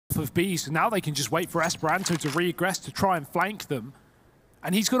of B, so now they can just wait for EspiranTo to regress to try and flank them.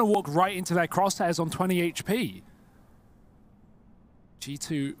 And he's going to walk right into their crosshairs on 20 HP.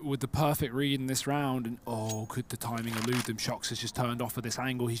 G2 with the perfect read in this round, and oh, could the timing elude them? Shox has just turned off at this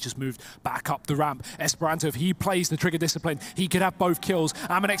angle. He's just moved back up the ramp. EspiranTo, if he plays the trigger discipline, he could have both kills.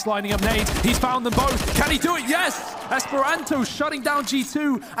 Amanex lining up nades. He's found them both. Can he do it? Yes! EspiranTo shutting down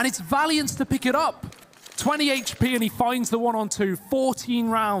G2, and it's Valiant's to pick it up. 20 HP, and he finds the 1-on-2. 14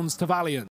 rounds to Valiant.